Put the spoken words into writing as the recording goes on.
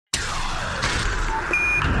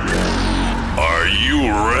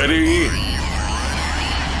you ready?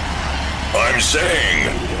 I'm saying,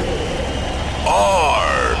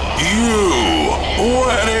 are you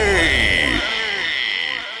ready?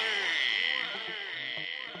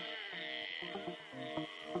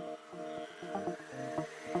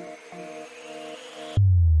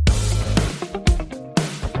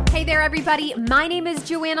 Hey there, everybody. My name is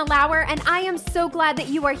Joanna Lauer, and I am so glad that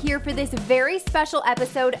you are here for this very special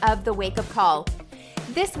episode of The Wake Up Call.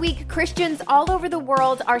 This week, Christians all over the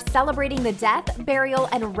world are celebrating the death, burial,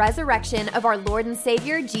 and resurrection of our Lord and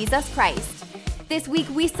Savior, Jesus Christ. This week,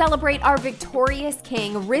 we celebrate our victorious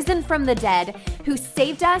King, risen from the dead, who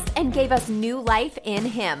saved us and gave us new life in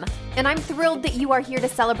Him. And I'm thrilled that you are here to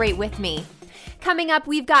celebrate with me. Coming up,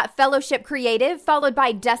 we've got Fellowship Creative, followed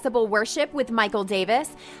by Decibel Worship with Michael Davis.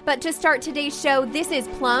 But to start today's show, this is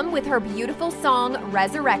Plum with her beautiful song,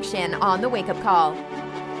 Resurrection, on The Wake Up Call.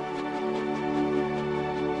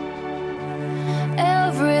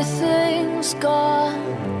 Everything's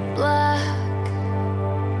gone black.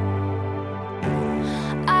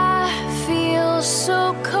 I feel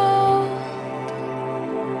so cold.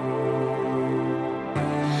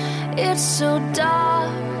 It's so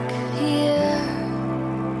dark here.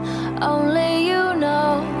 Only you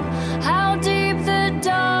know how deep the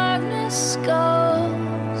darkness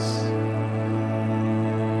goes.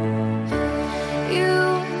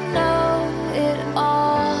 You know it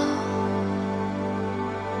all.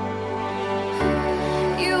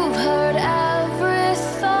 You've heard every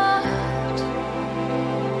thought.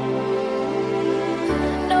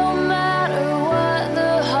 No matter what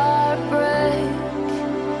the heartbreak,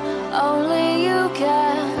 only you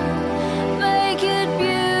can make it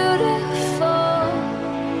beautiful.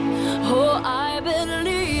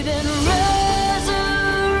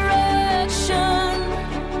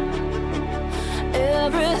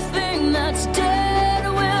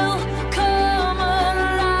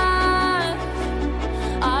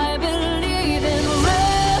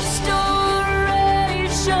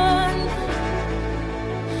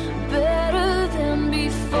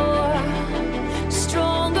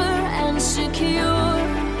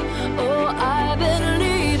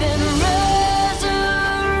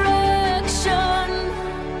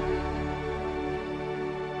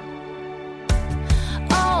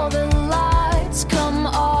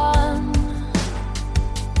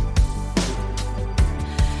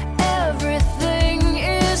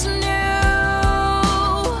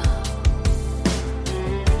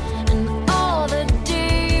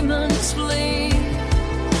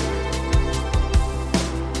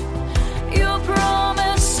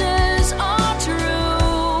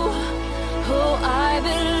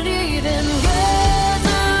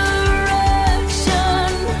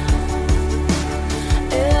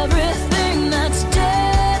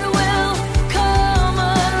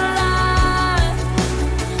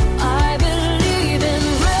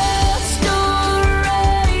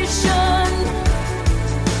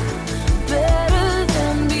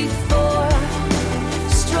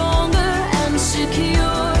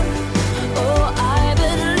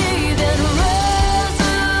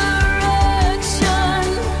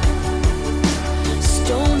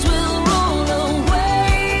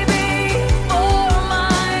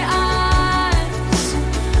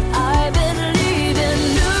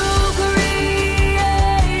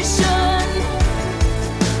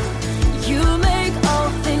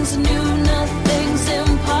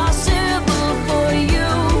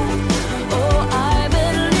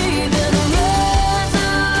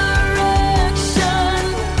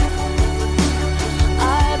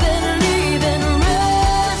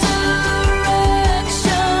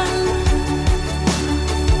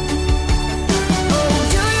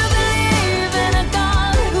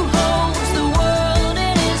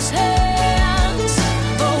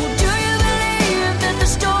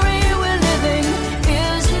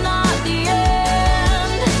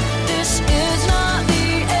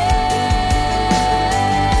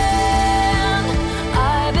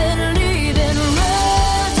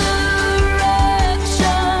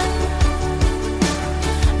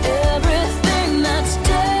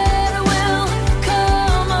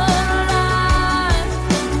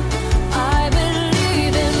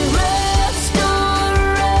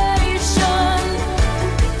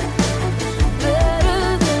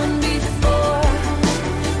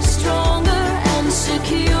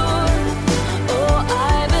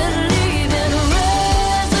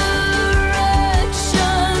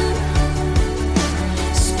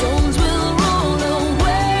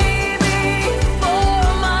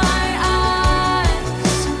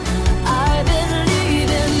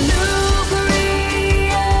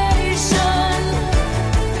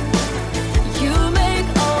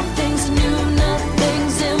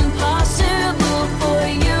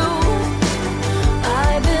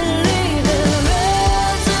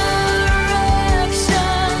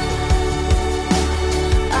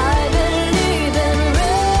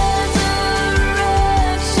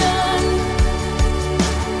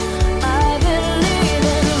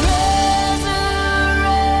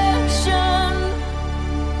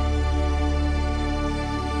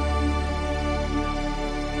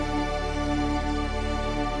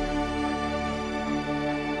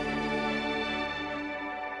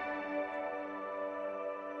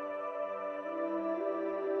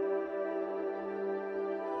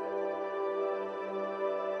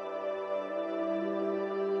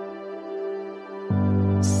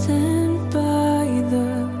 sent by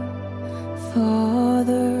the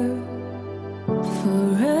Father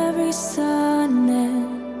for every son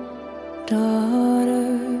and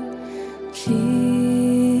daughter. Jesus,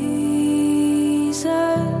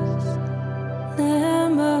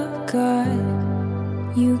 Lamb of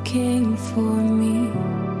God, you came for me.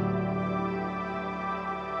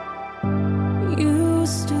 You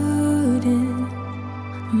stood in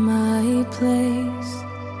my place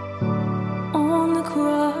on the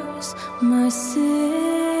cross, my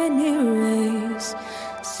sin erased.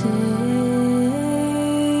 Savior,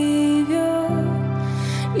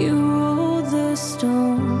 you rolled the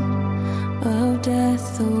stone of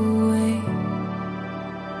death away.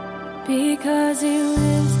 Because he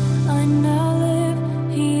lives, I now live.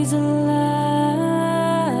 He's alive.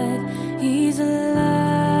 He's alive.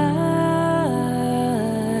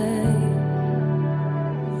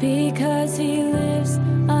 Because he lives,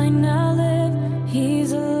 I now live.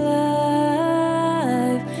 He's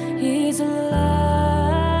alive. He's alive.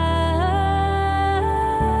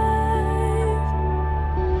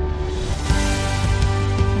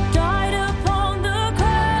 Died upon the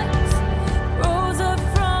cross, rose up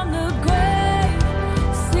from the grave,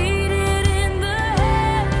 seated in the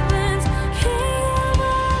heavens, King of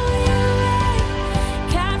all you reign.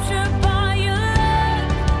 Captured by your love,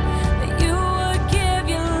 that you would give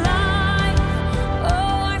your life.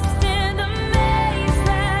 Oh, I stand amazed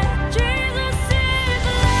that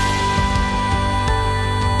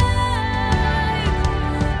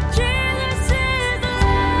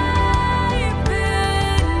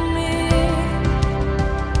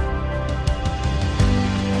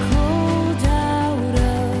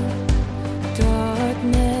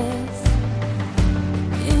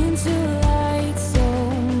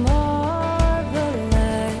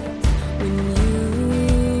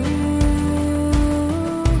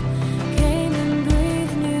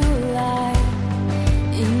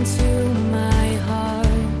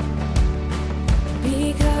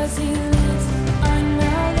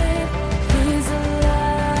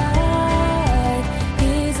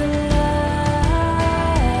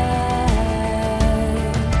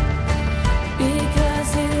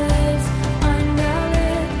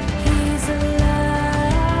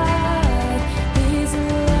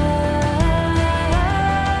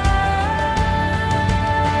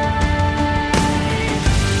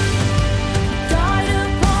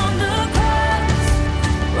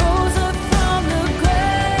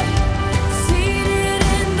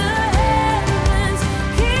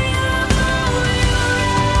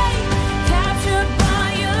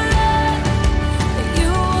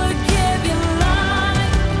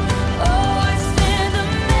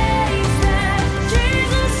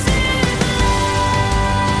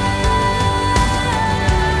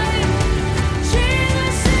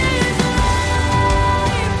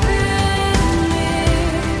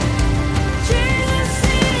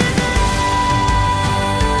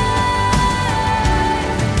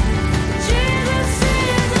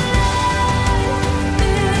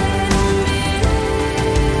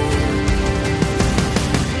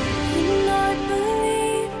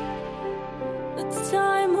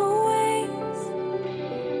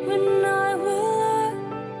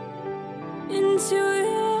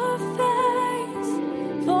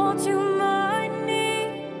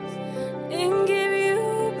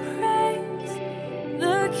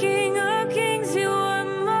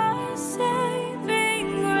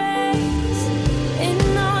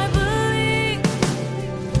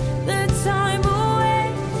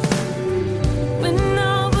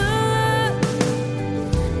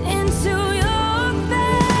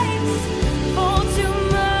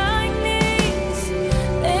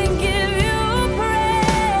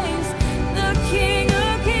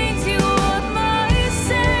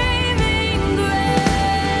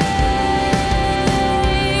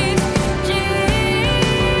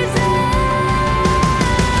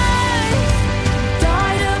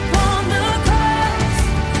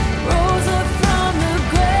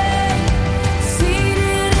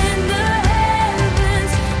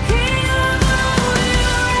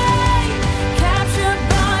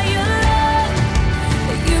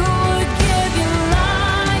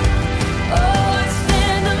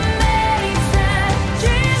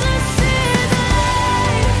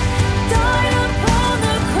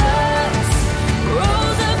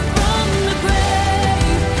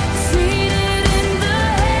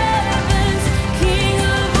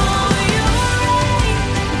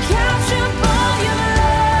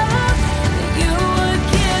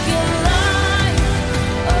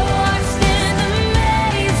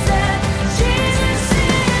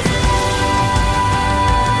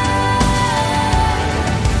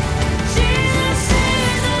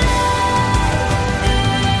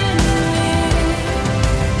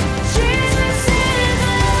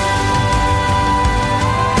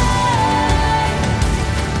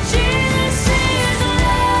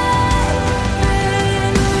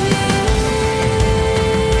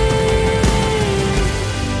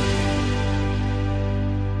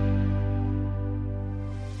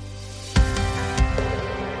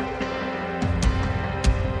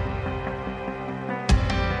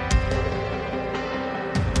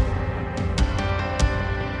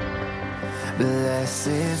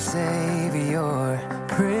Blessed Savior,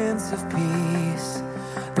 Prince of Peace,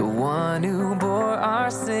 the one who bore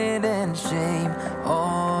our sin and shame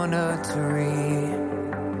on a tree,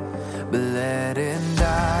 bled and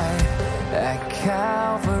died at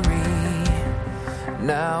Calvary.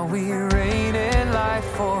 Now we reign in life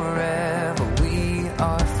forever, we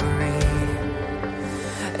are free.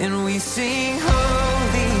 And we sing,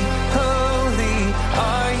 holy, holy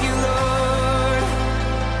are you, Lord.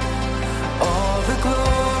 All the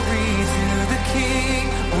glory to the King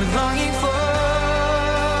we're longing for.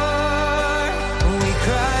 We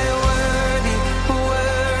cry, worthy,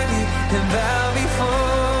 worthy, and bow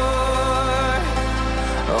before.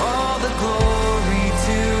 All the glory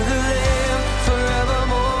to the Lamb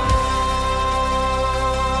forevermore.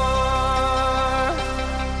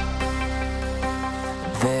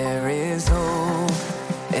 There is hope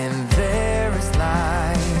and there is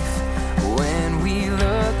life when we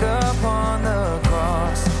look upon the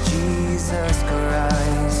cross of Jesus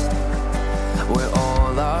Christ, where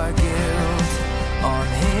all our guilt on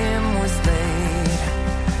him was laid.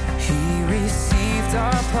 He received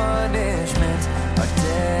our punishment, our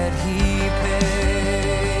debt he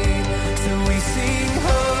paid. So we sing,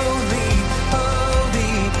 holy,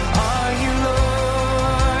 holy are you,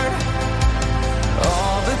 Lord.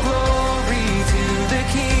 All the glory to the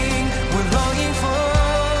King we're longing for.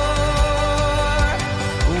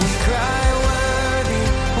 We cry, worthy,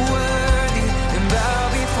 worthy, and bow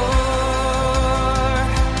before.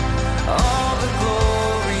 All the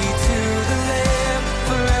glory to the Lamb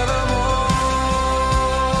forevermore.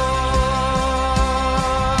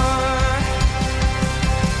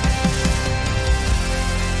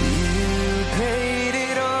 You paid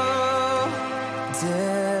it all,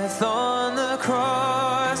 death on the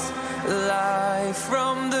cross, life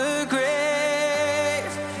from the grave,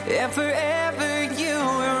 and forever you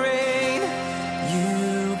will reign.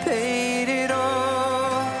 You paid it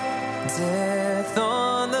all, death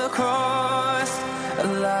on the cross,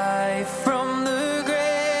 life from the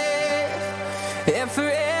grave, and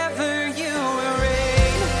forever you will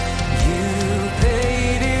reign. You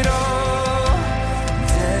paid it all,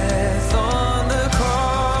 death on the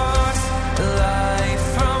cross, life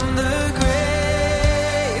from the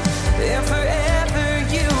grave, and forever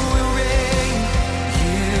you will reign.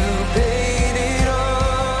 You paid it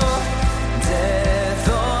all, death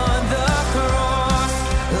on the cross,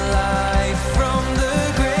 life from the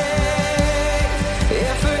grave,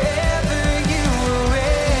 and forever you will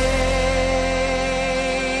reign.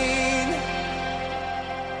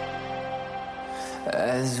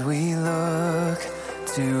 As we look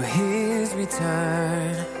to his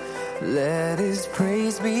return, let his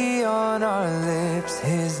praise be on our lips,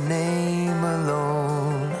 his name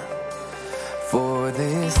alone. For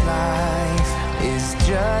this life is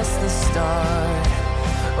just the start.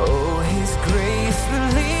 Oh, his grace will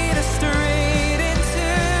lead us straight into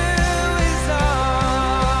his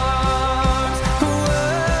arms.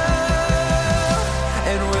 Whoa.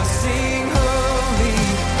 And we'll sing, holy,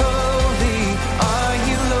 holy are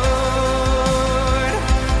you, Lord.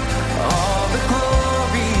 All the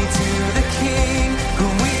glory to the King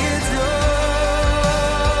whom we adore.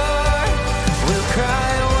 We'll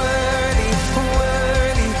cry, worthy,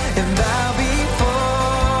 worthy, and bow before.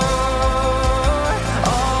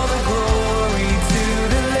 All the glory to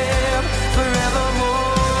the Lamb forevermore.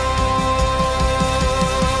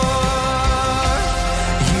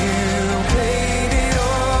 You paid it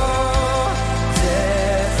all,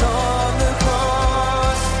 death on the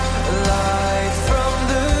cross, life from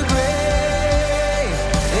the grave,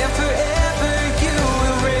 and forever you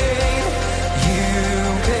will reign. You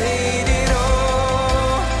paid it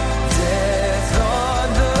all, death on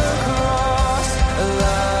the cross,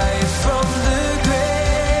 life from the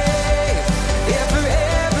grave, and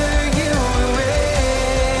forever you will reign.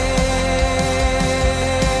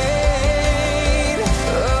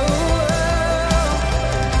 Oh,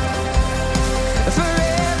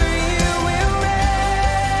 forever you will reign.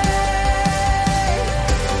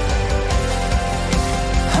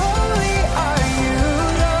 Holy are you,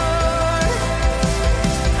 Lord.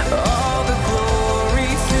 All the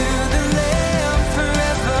glory to the Lamb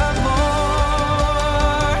forevermore.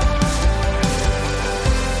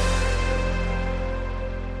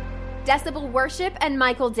 Decibel Worship and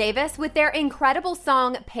Michael Davis with their incredible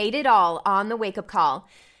song Paid It All on the Wake Up Call.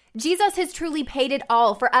 Jesus has truly paid it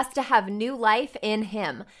all for us to have new life in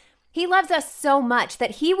him. He loves us so much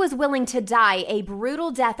that he was willing to die a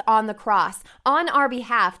brutal death on the cross on our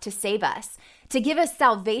behalf to save us, to give us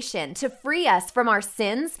salvation, to free us from our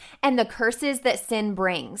sins and the curses that sin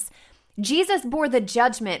brings. Jesus bore the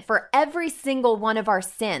judgment for every single one of our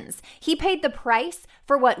sins. He paid the price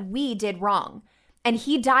for what we did wrong. And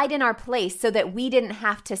he died in our place so that we didn't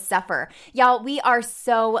have to suffer. Y'all, we are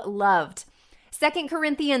so loved. 2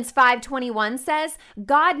 Corinthians 5:21 says,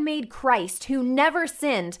 God made Christ, who never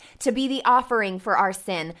sinned, to be the offering for our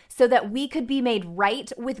sin so that we could be made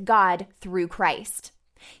right with God through Christ.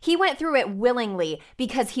 He went through it willingly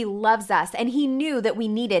because he loves us and he knew that we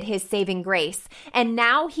needed his saving grace. And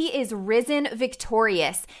now he is risen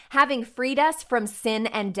victorious, having freed us from sin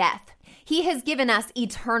and death. He has given us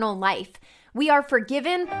eternal life. We are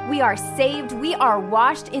forgiven, we are saved, we are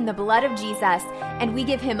washed in the blood of Jesus, and we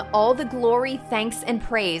give him all the glory, thanks, and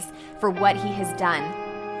praise for what he has done.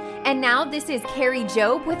 And now this is Carrie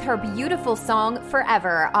Job with her beautiful song,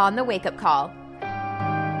 Forever, on the Wake Up Call.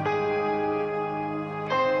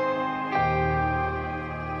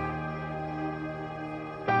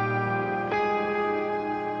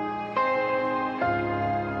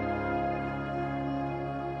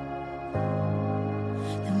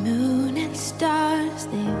 Stars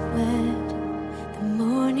they wept, the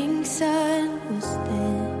morning sun was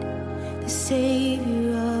dead, the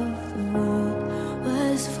Savior of the world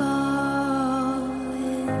was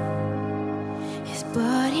fallen, his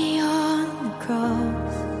body on the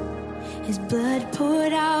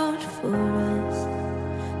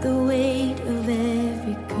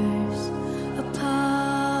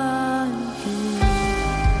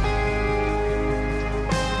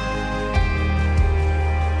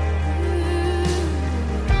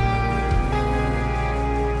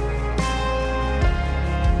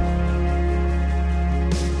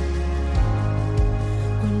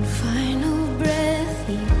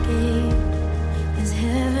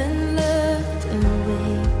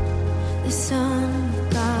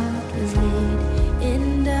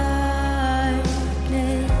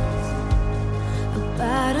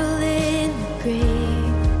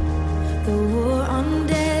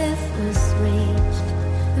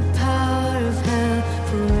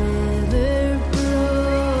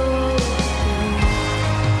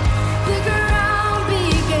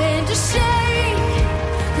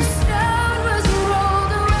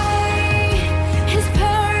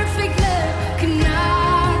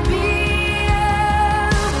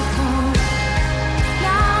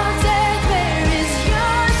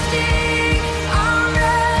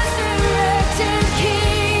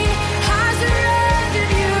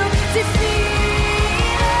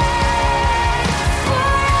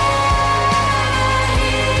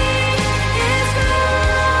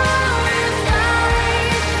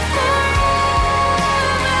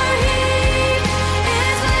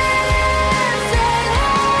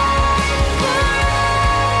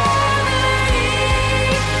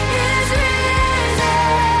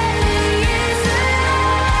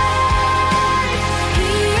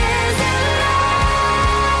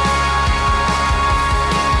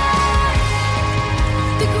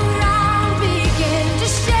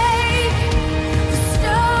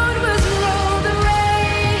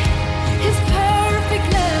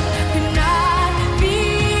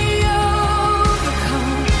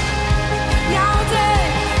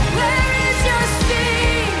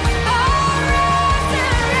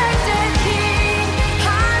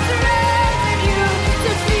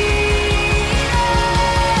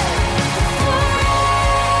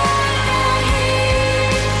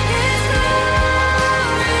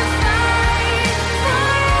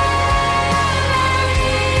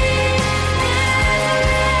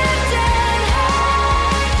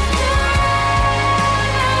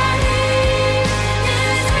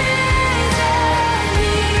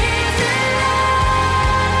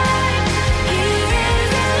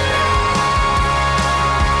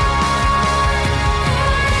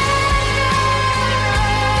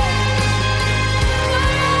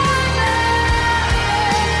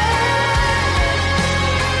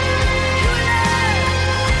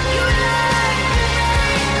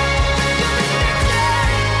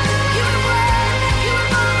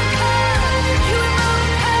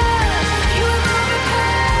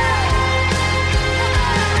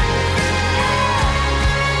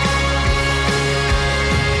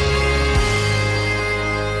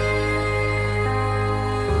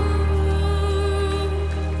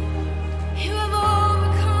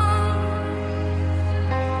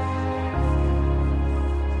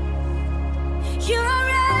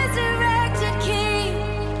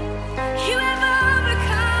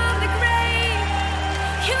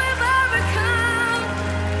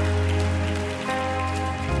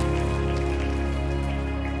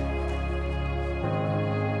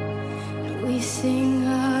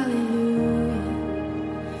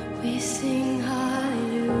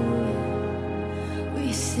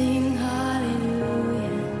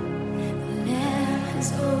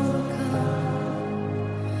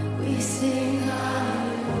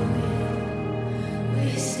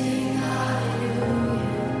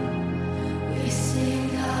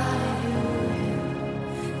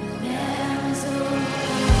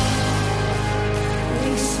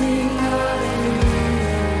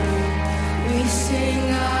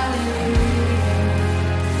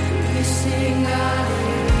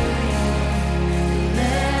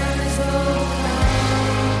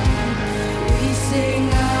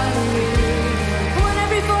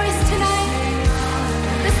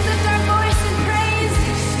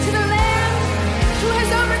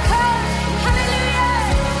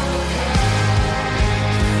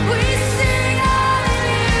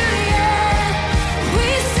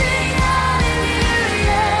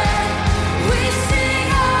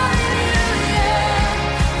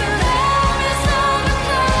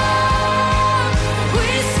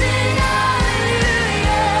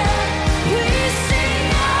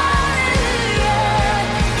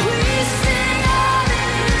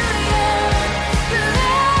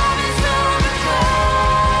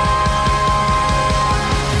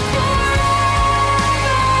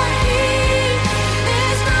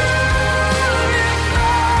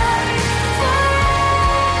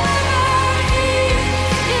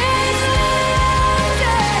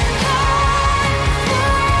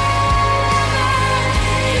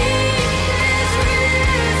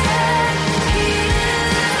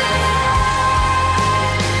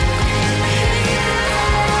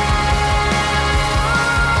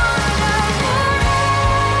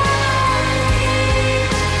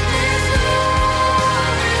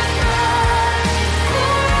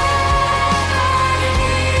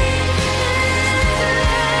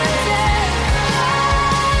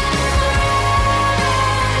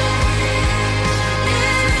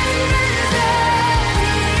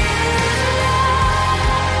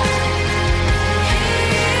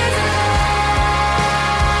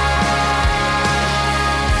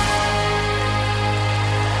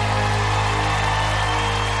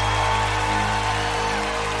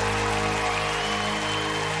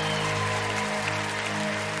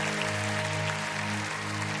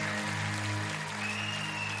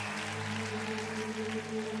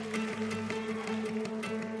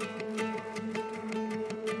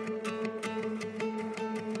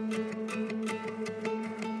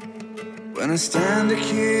When I stand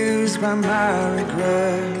accused by my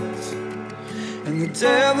regrets, and the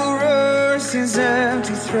devil roars his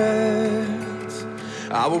empty threats,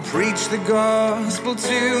 I will preach the gospel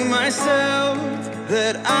to myself,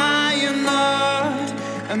 that I am not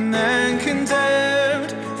a man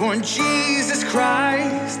condemned, for Jesus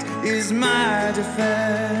Christ is my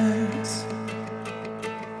defense.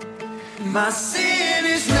 My sin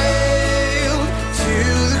is nailed to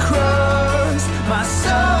the cross, my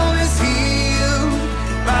soul is healed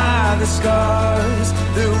by the scars,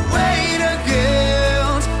 the weight of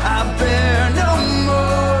guilt I bear no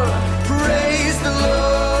more. Praise the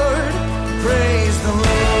Lord, praise the Lord.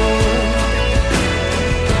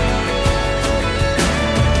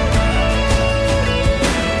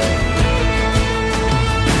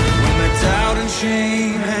 When the doubt and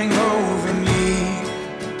shame hang over me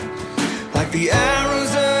like the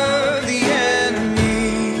arrows of the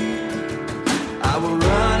enemy, I will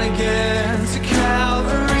run again to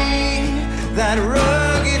Calvary, that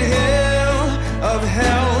rugged hill of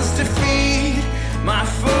hell's defeat, my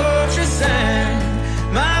fortress and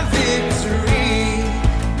my victory.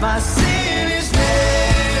 My sin is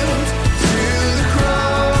nailed to the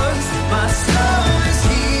cross, my soul is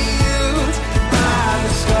healed by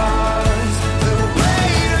the scars, the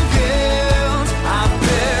weight of guilt I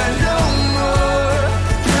bear no more.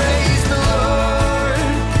 Praise the Lord,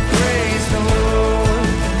 praise the Lord.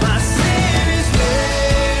 My sin is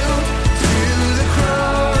nailed to the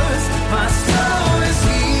cross, my soul is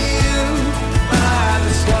healed by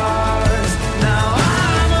the scars. Now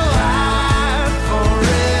I'm alive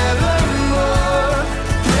forevermore.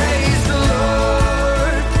 Praise the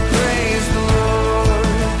Lord, praise the Lord.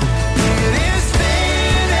 It is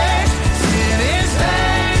finished, sin is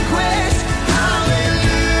vanquished.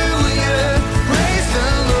 Hallelujah, praise the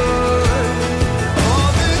Lord. All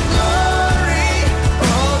the glory,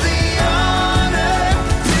 all the honor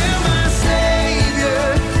to my Savior,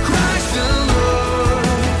 Christ the Lord.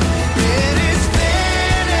 It is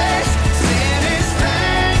finished, sin is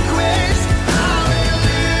vanquished.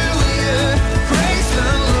 Hallelujah, praise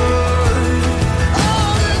the Lord.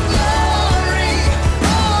 All the glory,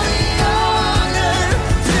 all the honor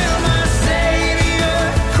to my Savior,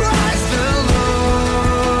 Christ the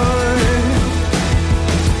Lord.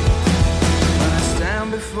 When I stand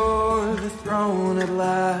before the throne at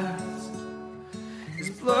last, His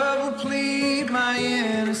blood will plead my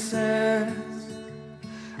innocence.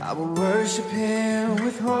 I will worship Him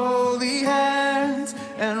with holy hands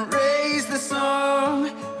and raise the song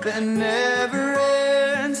that never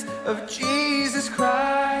ends of Jesus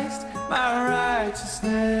Christ, my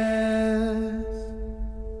righteousness.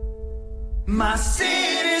 My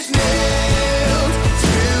sin is nailed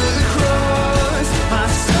to the cross, my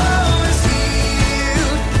soul is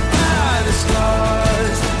healed by the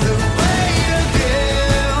scars, the weight of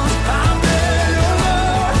guilt I bear no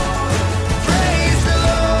more. Praise the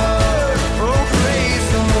Lord, oh praise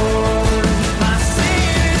the Lord. My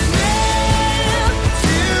sin is nailed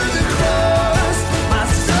to the cross, my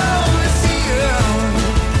soul is healed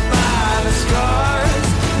by the scars.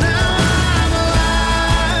 Now I'm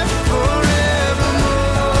alive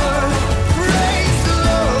forevermore. Praise the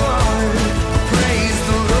Lord, praise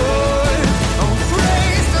the Lord, oh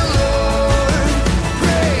praise the Lord,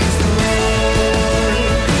 praise the Lord.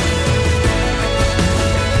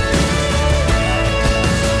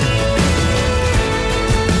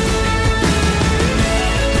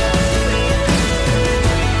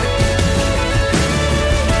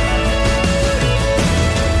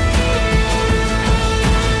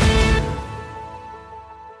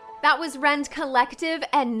 That was Rend Collective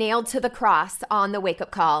and Nailed to the Cross on the Wake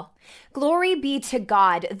Up Call. Glory be to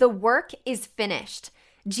God. The work is finished.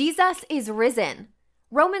 Jesus is risen.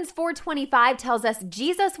 Romans 4:25 tells us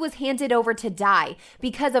Jesus was handed over to die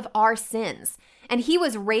because of our sins, and he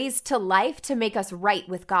was raised to life to make us right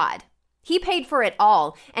with God. He paid for it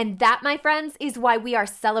all, and that, my friends, is why we are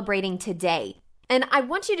celebrating today. And I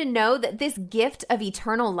want you to know that this gift of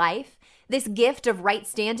eternal life, this gift of right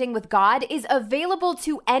standing with God, is available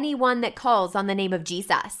to anyone that calls on the name of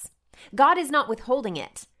Jesus. God is not withholding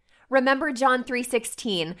it. Remember John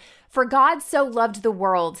 3:16, "For God so loved the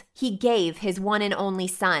world, he gave his one and only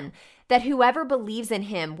Son, that whoever believes in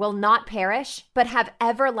him will not perish, but have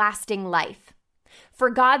everlasting life. For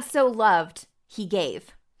God so loved, he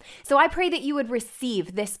gave." So I pray that you would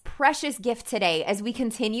receive this precious gift today as we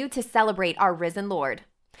continue to celebrate our risen Lord.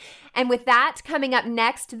 And with that, coming up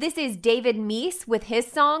next, this is David Meese with his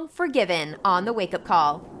song, Forgiven, on the Wake Up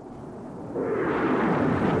Call.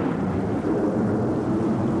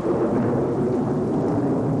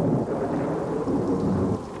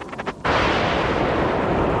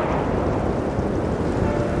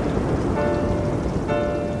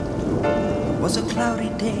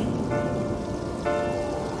 day.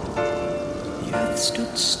 The earth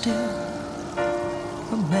stood still.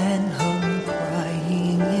 A man hung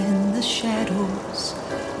crying in the shadows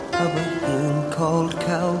of a hill called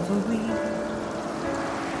Calvary.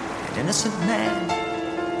 An innocent man,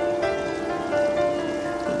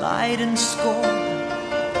 lied and scorn,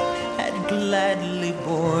 had gladly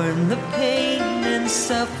borne the pain and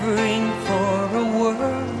suffering for a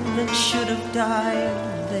world that should have died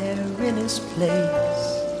there in his place.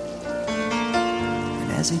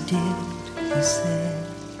 And as he did, he said,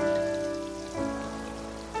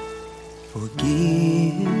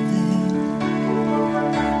 forgive them,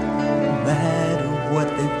 no matter what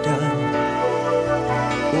they've done.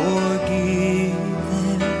 Forgive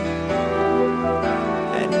them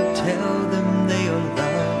and tell them they are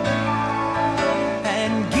loved,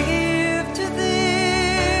 and give to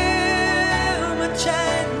them a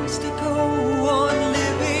chance to go on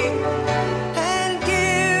living, and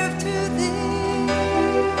give to them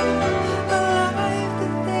a life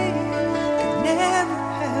that they could never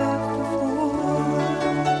have before.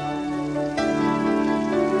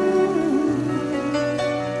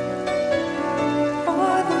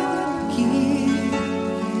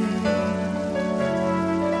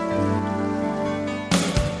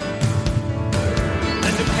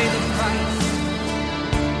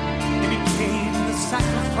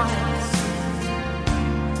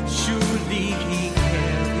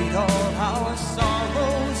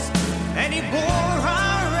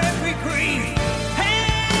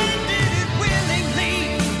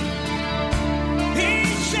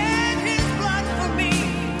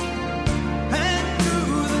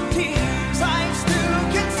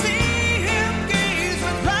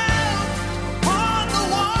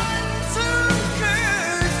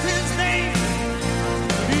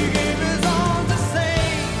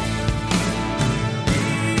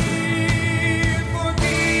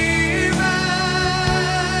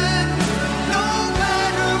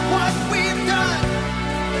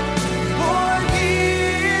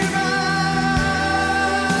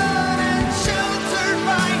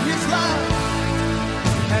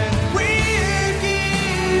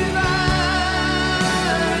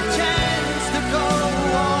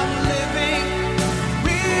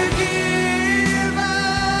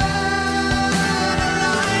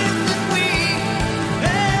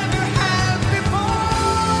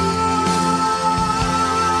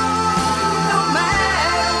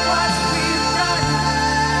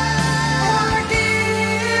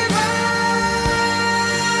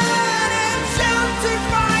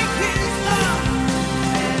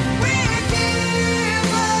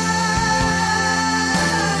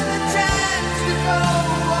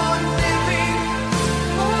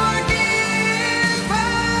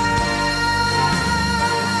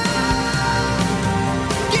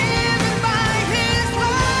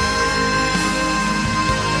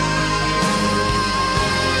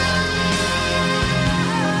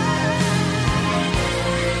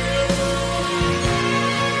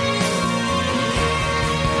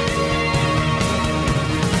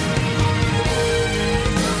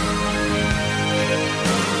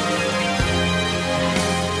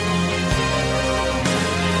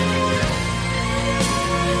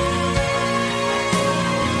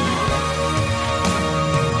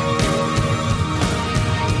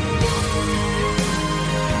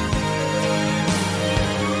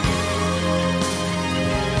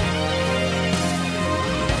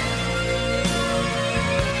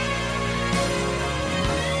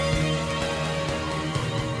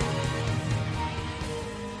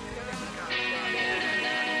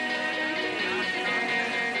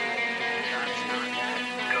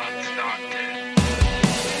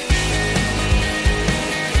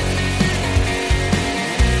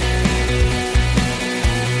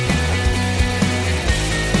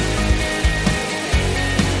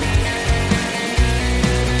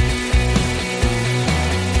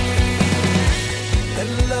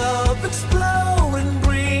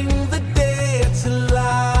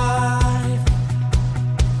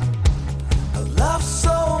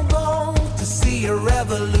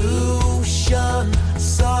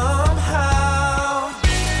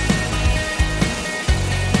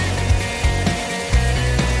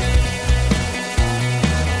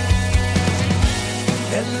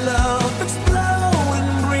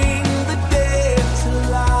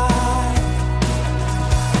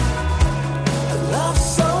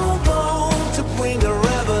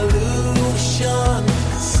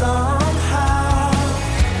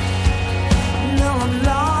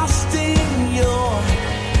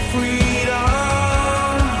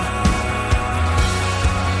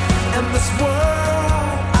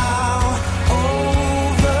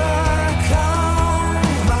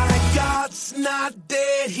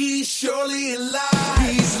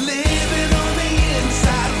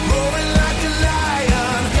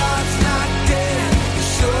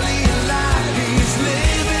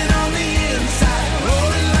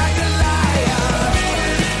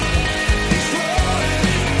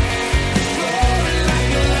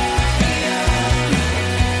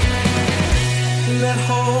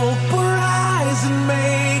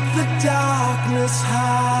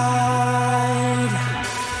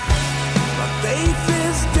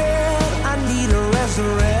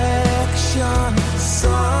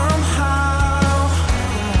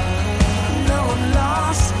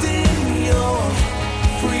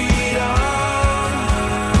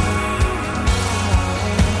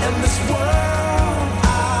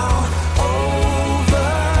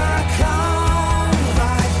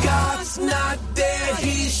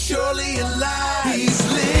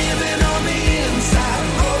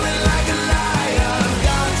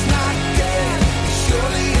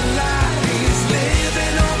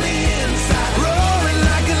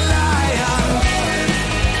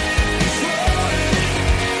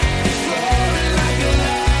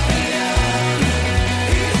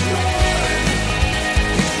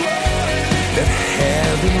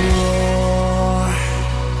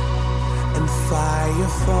 fire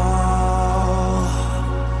fall.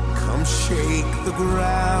 Come shake the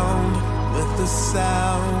ground with the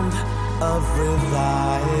sound of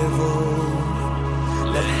revival.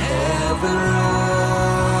 Let heaven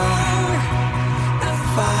roar, the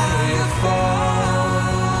fire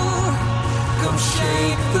fall. Come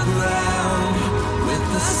shake the ground with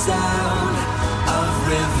the sound of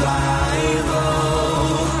revival.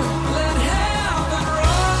 Let heaven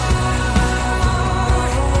roar,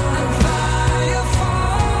 the fire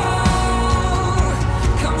fall.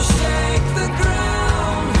 Come shake the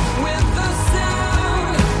ground with the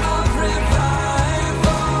sound of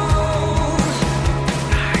revival.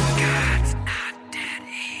 God's not dead,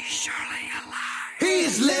 he's surely alive.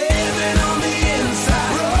 He's living on the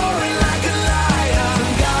inside, roaring like a lion.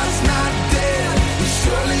 God's not dead, he's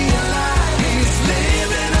surely alive. He's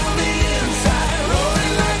living on the inside,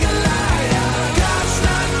 roaring like a lion. God's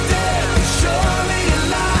not dead, he's surely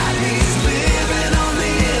alive. He's living on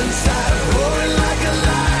the inside, roaring like a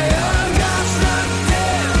lion. God's not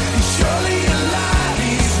dead, he's surely alive.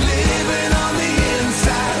 He's living on the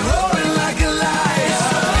inside, roaring like a lion.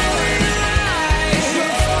 He's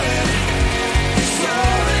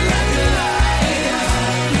roaring like a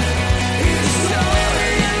lion. He's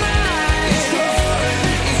roaring alive. He's roaring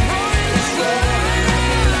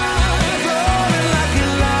like a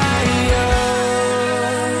lion.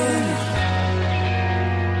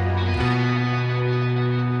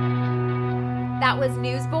 That was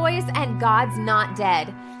Newsboys and God's Not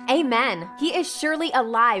Dead. Amen. He is surely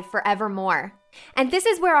alive forevermore. And this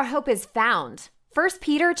is where our hope is found. 1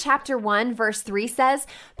 Peter chapter 1 verse 3 says,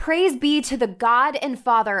 "Praise be to the God and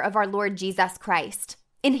Father of our Lord Jesus Christ.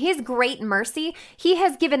 In his great mercy, he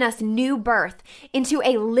has given us new birth into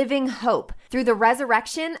a living hope through the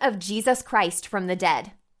resurrection of Jesus Christ from the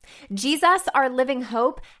dead." Jesus, our living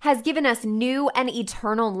hope, has given us new and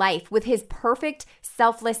eternal life with his perfect,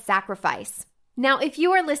 selfless sacrifice. Now, if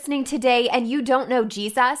you are listening today and you don't know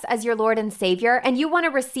Jesus as your Lord and Savior, and you want to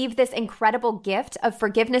receive this incredible gift of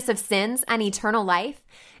forgiveness of sins and eternal life,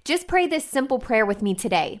 just pray this simple prayer with me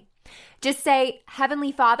today. Just say,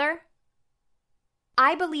 "Heavenly Father,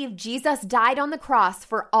 I believe Jesus died on the cross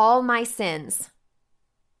for all my sins.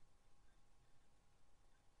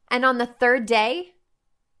 And on the third day,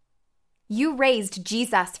 you raised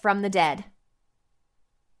Jesus from the dead.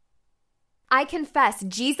 I confess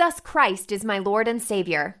Jesus Christ is my Lord and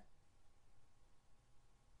Savior.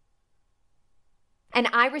 And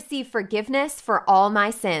I receive forgiveness for all my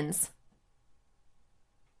sins.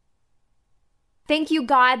 Thank you,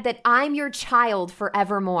 God, that I'm your child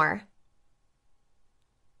forevermore."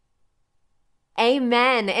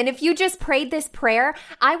 Amen. And if you just prayed this prayer,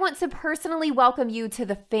 I want to personally welcome you to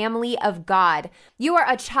the family of God. You are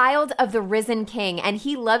a child of the risen King, and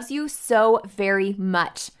he loves you so very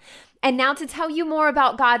much. And now to tell you more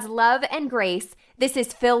about God's love and grace, this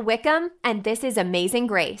is Phil Wickham, and this is Amazing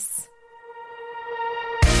Grace.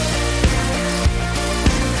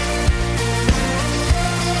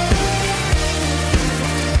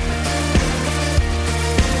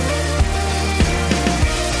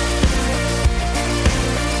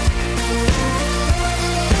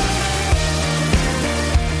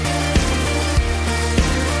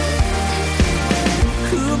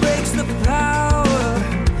 Who breaks the power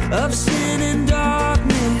of sin and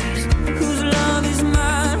darkness? Whose love is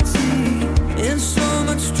mighty and so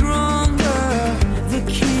much stronger? The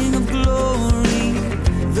King of glory,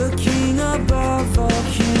 the King above all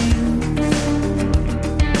kings.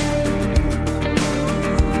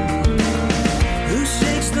 Who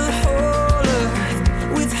shakes the whole earth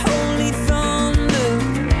with holy thunder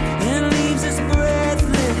and leaves us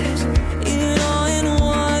breathless in awe and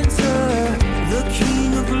wonder? The King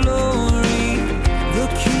of glory, the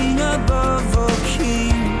King above all kings.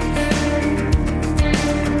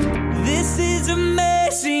 This is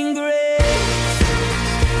amazing grace.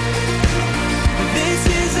 This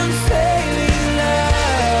is unfailing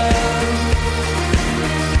love.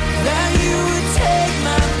 That you would take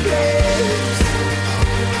my place.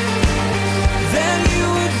 That you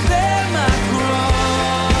would bear my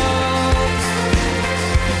cross.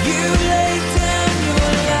 You laid down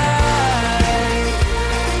your life.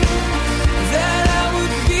 That I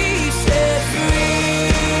would be set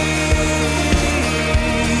free.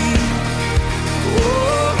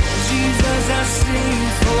 Oh, Jesus, I sing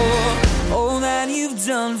for all that you've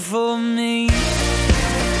done for me.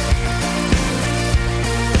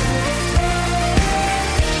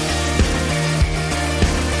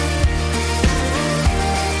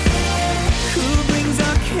 Who brings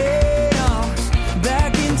our chaos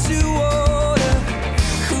back into order?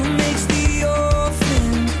 Who makes the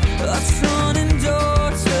orphan a son and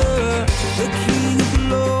daughter? The King of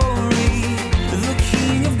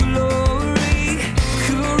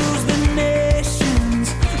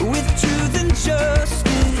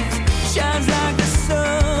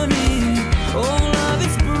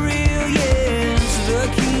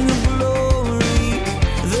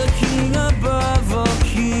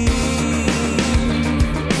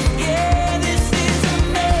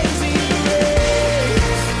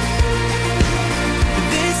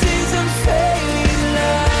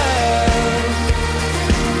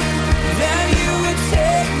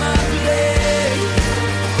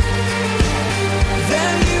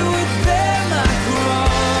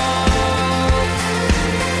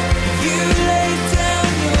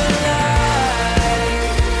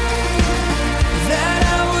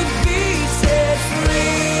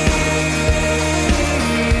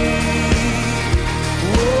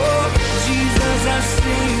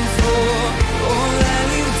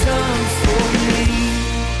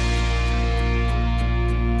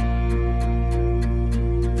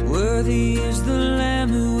Worthy is the Lamb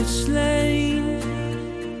who was slain.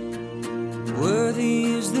 Worthy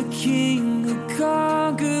is the King who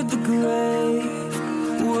conquered the grave.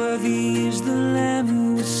 Worthy is the Lamb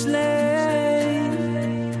who was slain.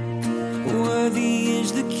 Worthy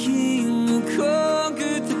is the King who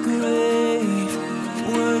conquered the grave.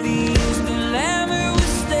 Worthy is the Lamb who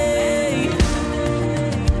was slain.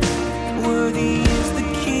 Worthy is the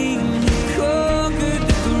King who conquered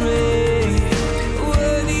the grave.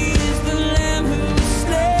 Worthy is the Lamb who was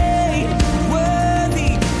slain.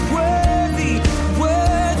 Worthy, worthy,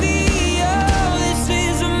 worthy. Oh, this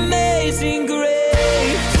is amazing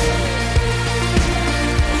grace.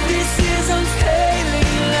 This is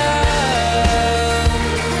unfailing love.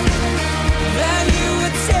 That you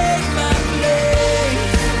would take my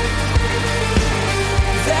place.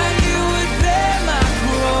 That you would bear my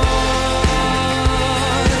cross.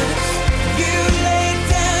 You laid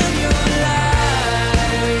down your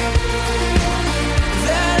life.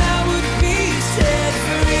 That I would be set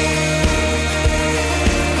free.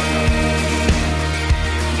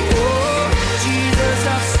 Oh, Jesus,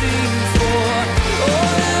 I sing for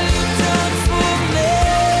all that you've done for me.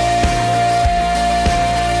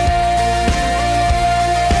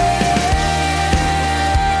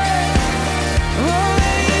 All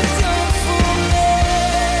that you've done for me.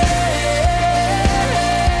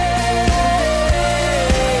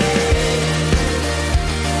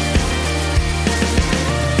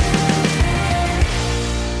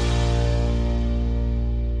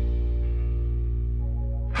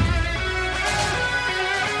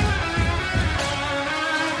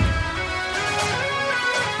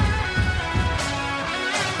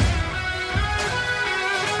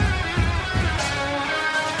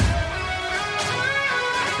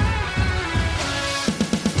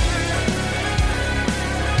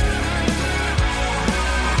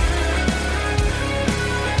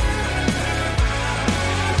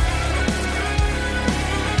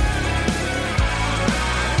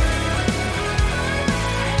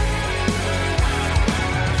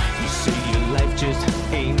 You say your life just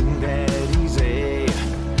ain't that easy,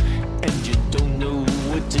 and you don't know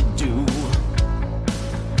what to do.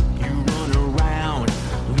 You run around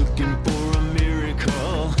looking for a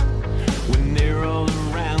miracle when they're all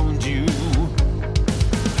around you.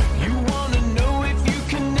 You wanna know if you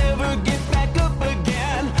can never get back up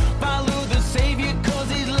again. Follow the Savior, 'cause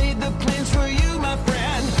He's laid the plans for you, my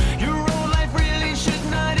friend. Your own life really should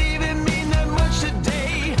not even mean that much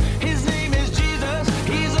today. His name is Jesus,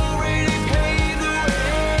 He's already paved the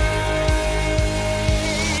way.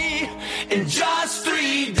 In just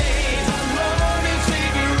 3 days, our Lord and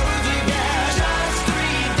Savior rose again. Just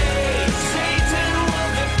 3 days, Satan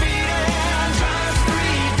was defeated. Just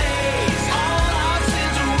 3 days, all our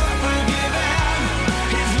sins were forgiven.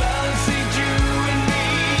 His love saved you and me.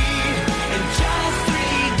 In just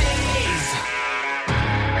 3 days.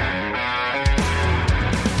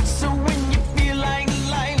 So when you feel like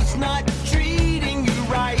life's not treating you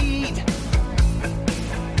right,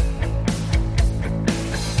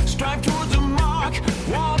 strive towards a mark,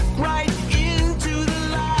 walk right into the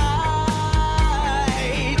light.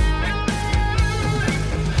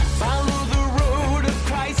 Follow the road of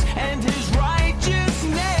Christ and His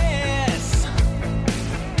righteousness.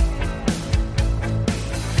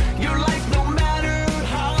 Your life, no matter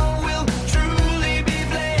how, will truly be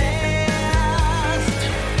blessed.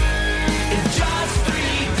 In just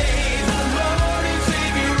 3 days, our Lord and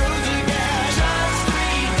Savior rose again. Just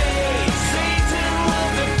 3 days, Satan was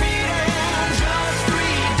defeated. Just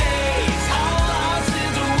 3 days, all our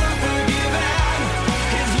sins were forgiven.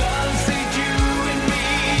 His love saved you and me.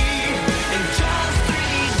 In just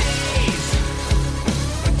 3 days.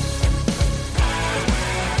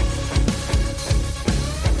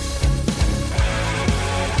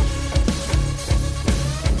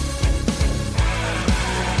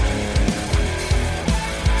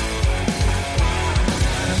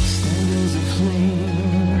 Stand as a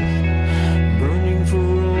flame, burning for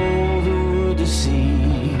all the world to see.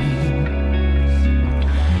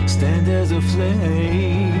 Stand as a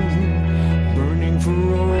flame, burning for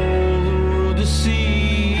all the world to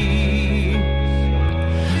see.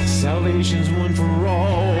 Salvation's one for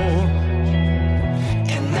all,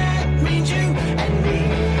 and that means you and me.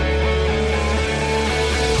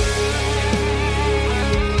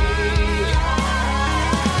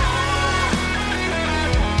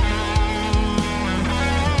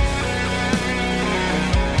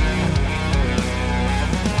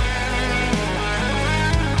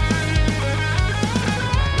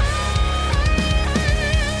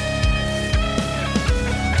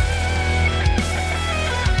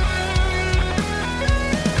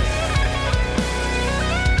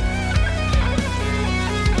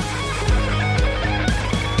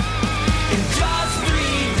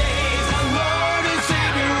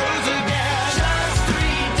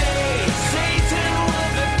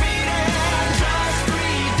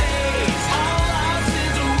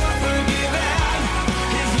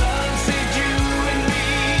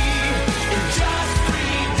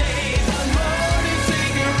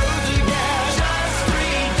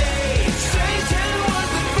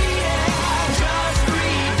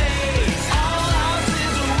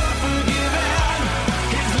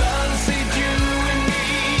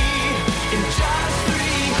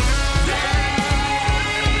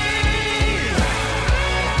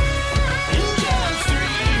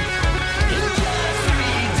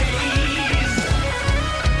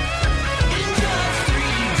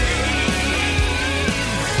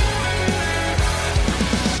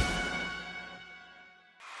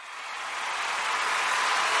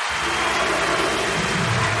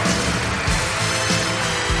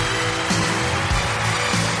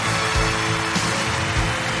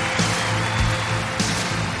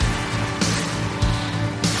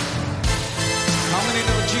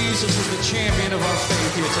 Jesus is the champion of our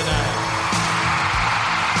faith here tonight.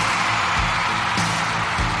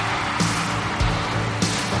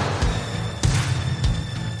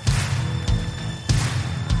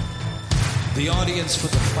 The audience for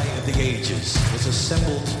the fight of the ages was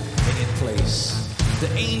assembled and in place.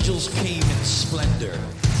 The angels came in splendor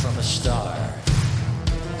from a star.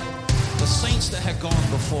 The saints that had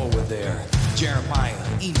gone before were there. Jeremiah,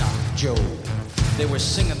 Enoch, Job. They were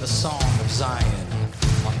singing the song of Zion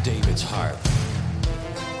on David's harp.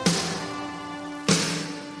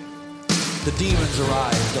 The demons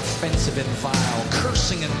arrived, offensive and vile,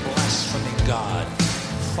 cursing and blaspheming God,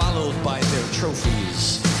 followed by their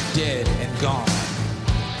trophies, dead and gone.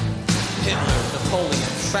 Hitler,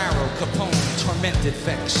 Napoleon, Pharaoh, Capone, tormented,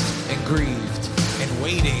 vexed, and grieved, and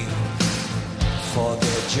waiting for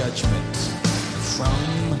their judgment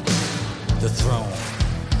from the throne.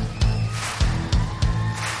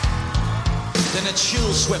 Then a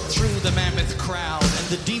chill swept through the mammoth crowd, and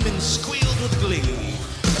the demons squealed with glee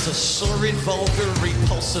as a sordid, vulgar,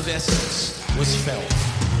 repulsive essence was felt.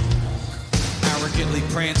 Arrogantly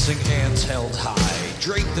prancing hands held high,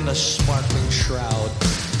 draped in a sparkling shroud,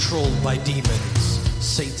 controlled by demons,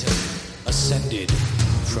 Satan ascended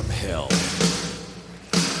from hell.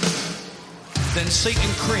 Then Satan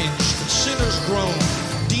cringed, sinners groaned,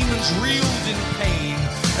 demons reeled in pain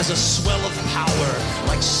as a swell of power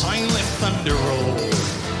like silent thunder rolled.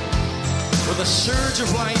 With a surge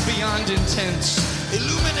of light beyond intense,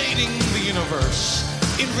 illuminating the universe,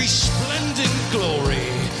 in resplendent glory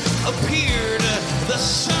appeared the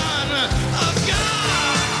Son of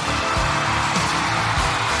God.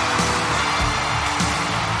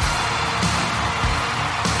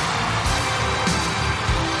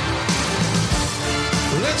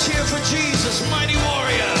 Let's hear for Jesus, mighty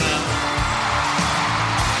warrior.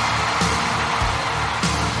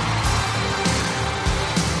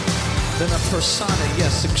 Then a persona,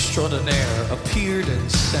 yes, extraordinaire, appeared in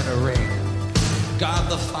center ring. God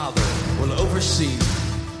the Father will oversee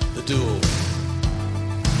the duel.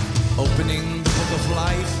 Opening the book of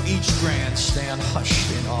life, each grandstand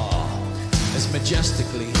hushed in awe, as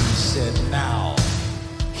majestically he said, now,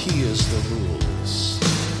 here's the rules.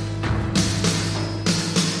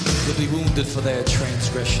 They'll be wounded for their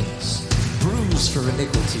transgressions, bruised for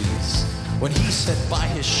iniquities. When he said by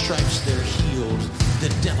his stripes they're healed, the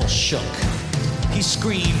devil shook. He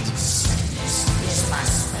screamed, "Sickness is my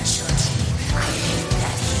specialty. I hate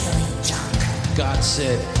that healing junk." God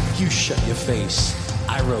said, you shut your face.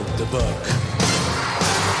 I wrote the book.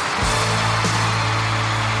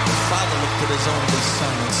 The Father looked at his only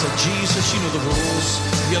Son and said, Jesus, you know the rules.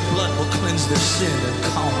 Your blood will cleanse their sin and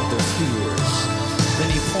calm their fears. Then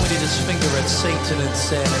he pointed his finger at Satan and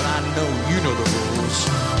said, and I know you know the rules,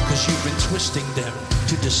 because you've been twisting them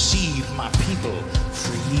to deceive my people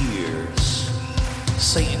for years.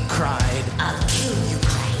 Satan cried, I'll kill you,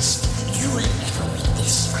 Christ. You will never win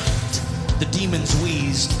this fight. The demons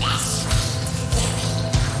wheezed. That's right. There ain't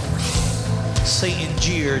no way. Satan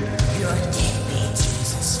jeered. You're dead, man,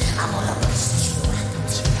 Jesus. I'm gonna bust you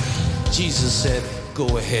out. Jesus said,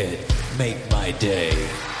 go ahead, make my day.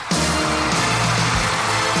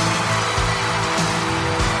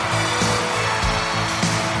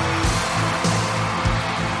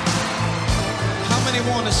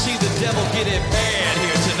 Want to see the devil get it bad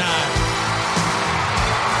here tonight.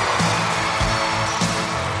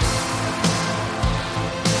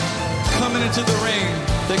 Coming into the ring,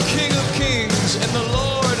 the King of Kings and the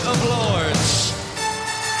Lord of Lords.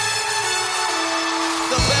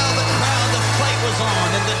 The bell that crowned the fight was on,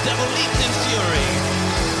 and the devil leaped in fury.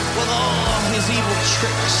 With all his evil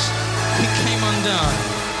tricks, he came undone.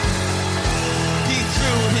 He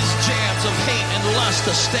threw his jabs of hate and lust,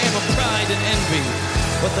 a stab of pride and envy.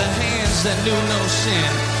 But the hands that knew no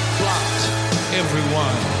sin blocked every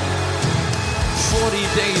one. 40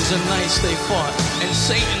 days and nights they fought, and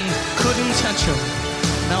Satan couldn't touch him.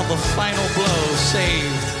 Now the final blow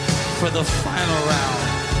saved for the final round.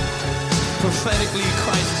 Prophetically,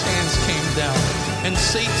 Christ's hands came down, and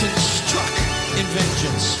Satan struck in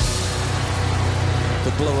vengeance.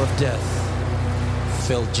 The blow of death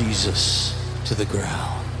fell Jesus to the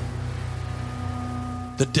ground.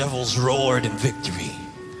 The devils roared in victory.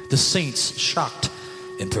 The saints shocked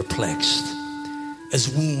and perplexed as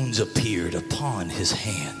wounds appeared upon his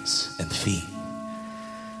hands and feet.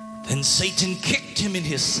 Then Satan kicked him in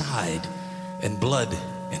his side, and blood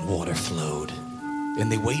and water flowed.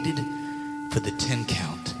 And they waited for the 10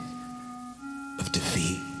 count of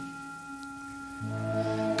defeat.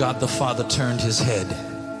 God the Father turned his head,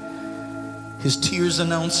 his tears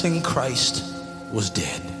announcing Christ was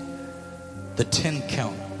dead. The 10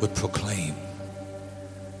 count would proclaim,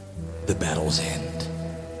 the battle's end.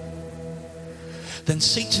 Then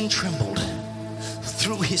Satan trembled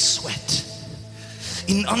through his sweat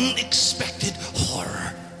in unexpected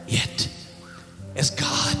horror. Yet, as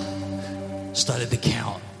God started to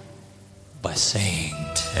count by saying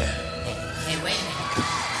 10, Hey, wait a minute.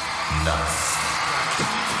 9,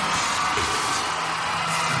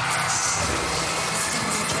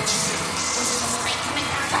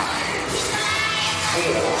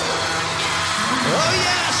 oh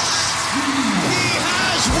yes, he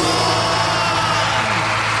has won.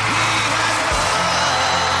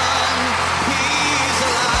 He's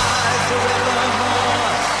alive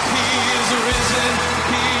forevermore. He is risen.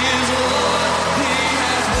 He is Lord. He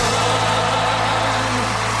has won.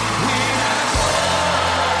 He has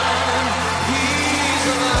won. He's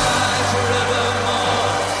alive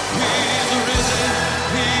forevermore. He is risen.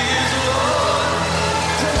 He is Lord.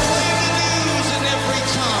 Proclaim the news in every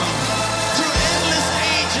tongue, through endless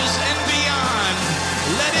ages and beyond.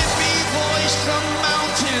 Let it be voiced from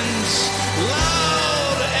mountains,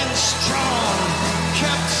 loud and strong.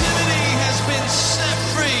 Captivity has been set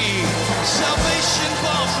free. Salvation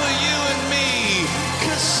bought for you and me.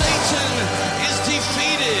 'Cause Satan is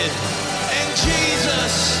defeated and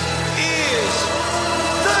Jesus is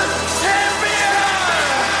the champion.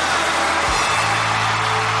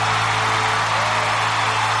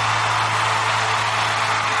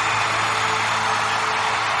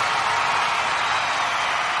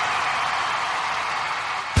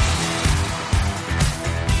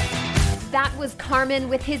 That was Carmen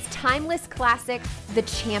with his timeless classic, The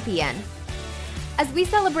Champion. As we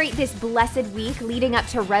celebrate this blessed week leading up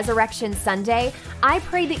to Resurrection Sunday, I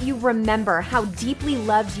pray that you remember how deeply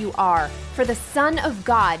loved you are for the Son of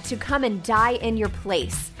God to come and die in your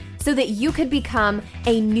place so that you could become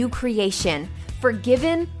a new creation,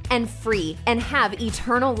 forgiven and free, and have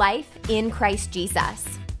eternal life in Christ Jesus.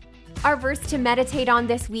 Our verse to meditate on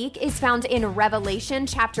this week is found in Revelation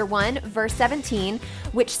chapter 1, verse 17,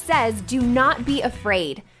 which says, "Do not be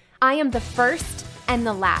afraid. I am the first and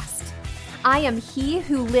the last. I am he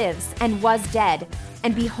who lives and was dead,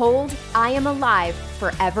 and behold, I am alive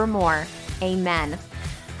forevermore." Amen.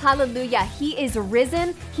 Hallelujah. He is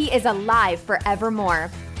risen. He is alive forevermore.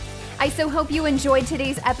 I so hope you enjoyed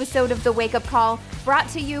today's episode of The Wake Up Call, brought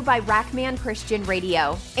to you by Rackman Christian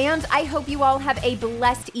Radio. And I hope you all have a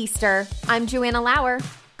blessed Easter. I'm Joanna Lauer.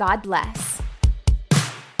 God bless.